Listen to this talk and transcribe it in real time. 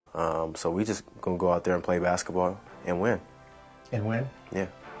So we just gonna go out there and play basketball and win. And win? Yeah.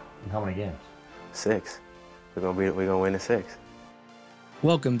 And how many games? 6. We're gonna win in 6.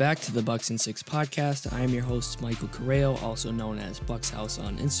 Welcome back to the Bucks in 6 podcast. I am your host, Michael Correo, also known as Bucks House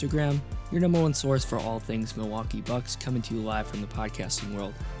on Instagram, your number one source for all things Milwaukee Bucks, coming to you live from the podcasting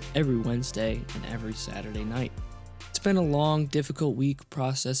world every Wednesday and every Saturday night. It's been a long, difficult week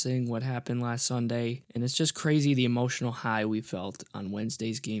processing what happened last Sunday, and it's just crazy the emotional high we felt on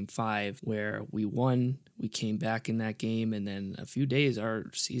Wednesday's Game 5, where we won, we came back in that game, and then a few days our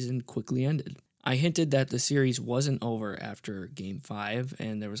season quickly ended. I hinted that the series wasn't over after Game 5,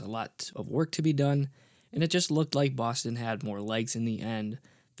 and there was a lot of work to be done, and it just looked like Boston had more legs in the end.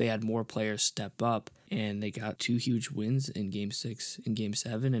 They had more players step up, and they got 2 huge wins in Game 6 and Game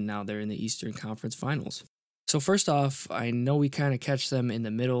 7, and now they're in the Eastern Conference Finals. So first off, I know we kind of catch them in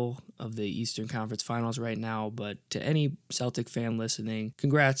the middle of the Eastern Conference Finals right now, but to any Celtic fan listening,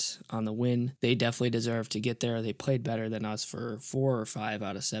 congrats on the win. They definitely deserve to get there. They played better than us for 4 or 5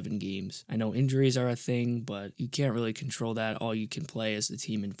 out of 7 games. I know injuries are a thing, but you can't really control that. All you can play is the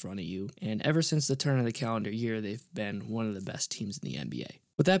team in front of you. And ever since the turn of the calendar year, they've been one of the best teams in the NBA.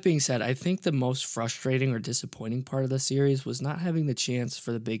 With that being said, I think the most frustrating or disappointing part of the series was not having the chance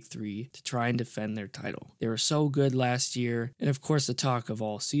for the Big Three to try and defend their title. They were so good last year, and of course the talk of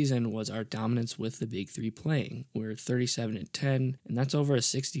all season was our dominance with the Big Three playing. We're 37-10, and that's over a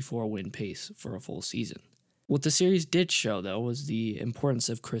 64 win pace for a full season. What the series did show, though, was the importance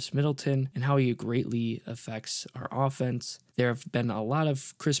of Khris Middleton and how he greatly affects our offense. There have been a lot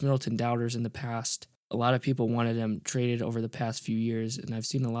of Khris Middleton doubters in the past. A lot of people wanted him traded over the past few years, and I've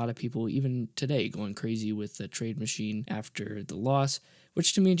seen a lot of people even today going crazy with the trade machine after the loss,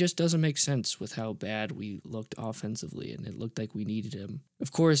 which to me just doesn't make sense with how bad we looked offensively, and it looked like we needed him.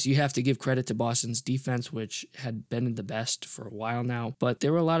 Of course, you have to give credit to Boston's defense, which had been the best for a while now, but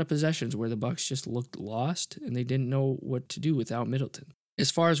there were a lot of possessions where the Bucks just looked lost, and they didn't know what to do without Middleton. As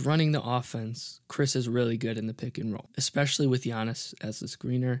far as running the offense, Khris is really good in the pick and roll, especially with Giannis as the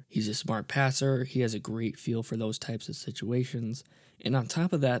screener. He's a smart passer. He has a great feel for those types of situations. And on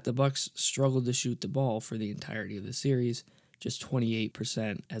top of that, the Bucks struggled to shoot the ball for the entirety of the series, just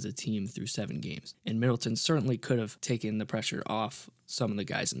 28% as a team through 7 games. And Middleton certainly could have taken the pressure off some of the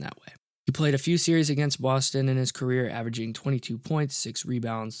guys in that way. He played a few series against Boston in his career, averaging 22 points, 6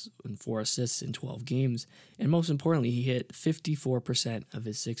 rebounds, and 4 assists in 12 games. And most importantly, he hit 54% of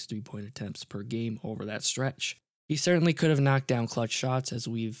his 6 3-point attempts per game over that stretch. He certainly could have knocked down clutch shots, as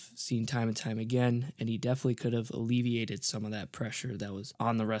we've seen time and time again, and he definitely could have alleviated some of that pressure that was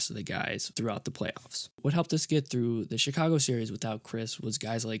on the rest of the guys throughout the playoffs. What helped us get through the Chicago series without Khris was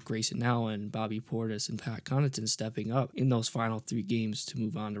guys like Grayson Allen, Bobby Portis, and Pat Connaughton stepping up in those final 3 games to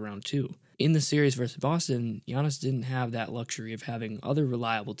move on to round 2. In the series versus Boston, Giannis didn't have that luxury of having other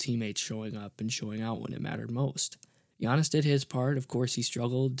reliable teammates showing up and showing out when it mattered most. Giannis did his part. Of course, he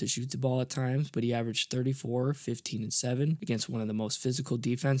struggled to shoot the ball at times, but he averaged 34, 15, and 7 against one of the most physical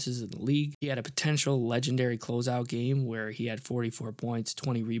defenses in the league. He had a potential legendary closeout game where he had 44 points,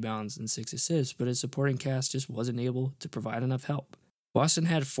 20 rebounds, and 6 assists, but his supporting cast just wasn't able to provide enough help. Boston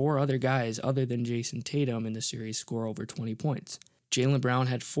had 4 other guys other than Jason Tatum in the series score over 20 points. Jaylen Brown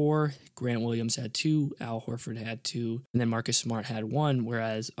had 4, Grant Williams had 2, Al Horford had 2, and then Marcus Smart had 1,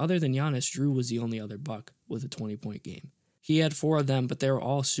 whereas other than Giannis, Drew was the only other Buck with a 20-point game. He had 4 of them, but they were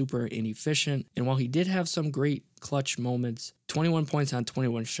all super inefficient, and while he did have some great clutch moments, 21 points on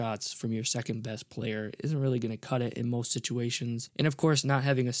 21 shots from your second best player isn't really going to cut it in most situations. And of course, not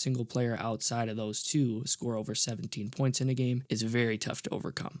having a single player outside of those 2 score over 17 points in a game is very tough to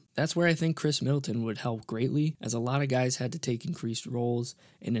overcome. That's where I think Khris Middleton would help greatly, as a lot of guys had to take increased roles,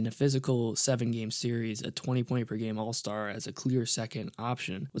 and in a physical 7-game series, a 20-point per game all-star as a clear second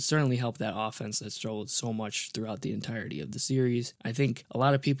option would certainly help that offense that struggled so much throughout the entirety of the series. I think a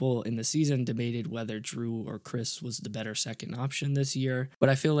lot of people in the season debated whether Drew or Khris was the better second option this year, but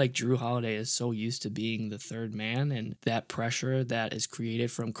I feel like Drew Holiday is so used to being the third man, and that pressure that is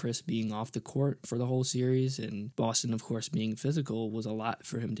created from Khris being off the court for the whole series, and Boston, of course, being physical, was a lot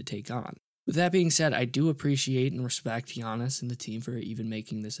for him to take on. With that being said, I do appreciate and respect Giannis and the team for even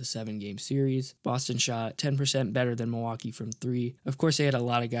making this a 7-game series. Boston shot 10% better than Milwaukee from 3. Of course, they had a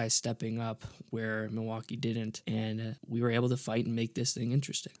lot of guys stepping up where Milwaukee didn't, and we were able to fight and make this thing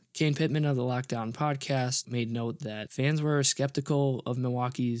interesting. Kane Pittman of the Lockdown podcast made note that fans were skeptical of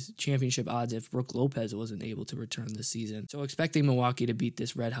Milwaukee's championship odds if Brook Lopez wasn't able to return this season. So expecting Milwaukee to beat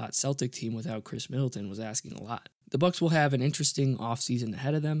this red-hot Celtic team without Khris Middleton was asking a lot. The Bucks will have an interesting offseason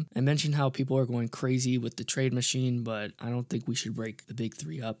ahead of them. I mentioned how people are going crazy with the trade machine, but I don't think we should break the big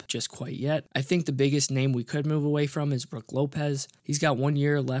three up just quite yet. I think the biggest name we could move away from is Brook Lopez. He's got 1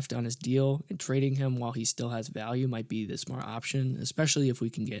 year left on his deal, and trading him while he still has value might be the smart option, especially if we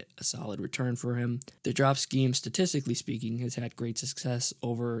can get a solid return for him. The drop scheme, statistically speaking, has had great success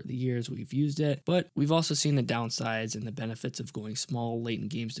over the years we've used it, but we've also seen the downsides and the benefits of going small late in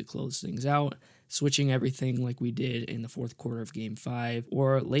games to close things out, switching everything like we did in the fourth quarter of Game 5,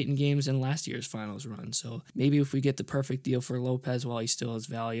 or late in games in last year's finals run. So maybe if we get the perfect deal for Lopez while he still has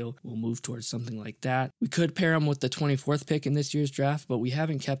value, we'll move towards something like that. We could pair him with the 24th pick in this year's draft, but we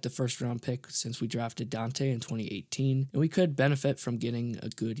haven't kept a first-round pick since we drafted Dante in 2018, and we could benefit from getting a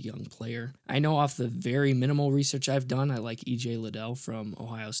good young player. I know off the very minimal research I've done, I like E.J. Liddell from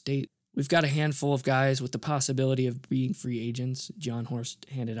Ohio State. We've got a handful of guys with the possibility of being free agents. John Horst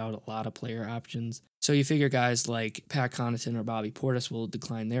handed out a lot of player options. So you figure guys like Pat Connaughton or Bobby Portis will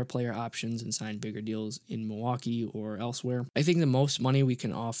decline their player options and sign bigger deals in Milwaukee or elsewhere. I think the most money we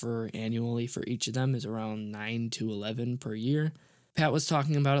can offer annually for each of them is around 9 to 11 per year. Pat was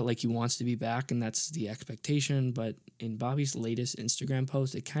talking about it like he wants to be back, and that's the expectation, but in Bobby's latest Instagram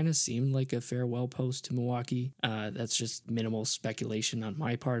post, it kind of seemed like a farewell post to Milwaukee. That's just minimal speculation on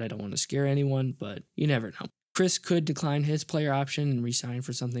my part. I don't want to scare anyone, but you never know. Khris could decline his player option and re-sign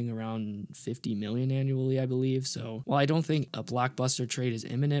for something around $50 million annually, I believe. So while I don't think a blockbuster trade is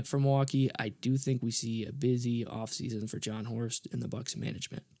imminent for Milwaukee, I do think we see a busy offseason for John Horst and the Bucks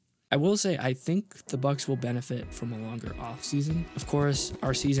management. I will say I think the Bucks will benefit from a longer offseason. Of course,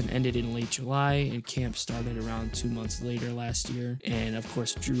 our season ended in late July and camp started around 2 months later last year. And of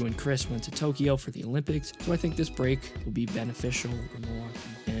course, Drew and Khris went to Tokyo for the Olympics. So I think this break will be beneficial for Milwaukee,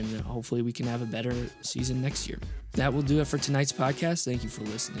 and hopefully we can have a better season next year. That will do it for tonight's podcast. Thank you for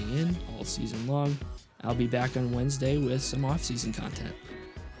listening in all season long. I'll be back on Wednesday with some offseason content.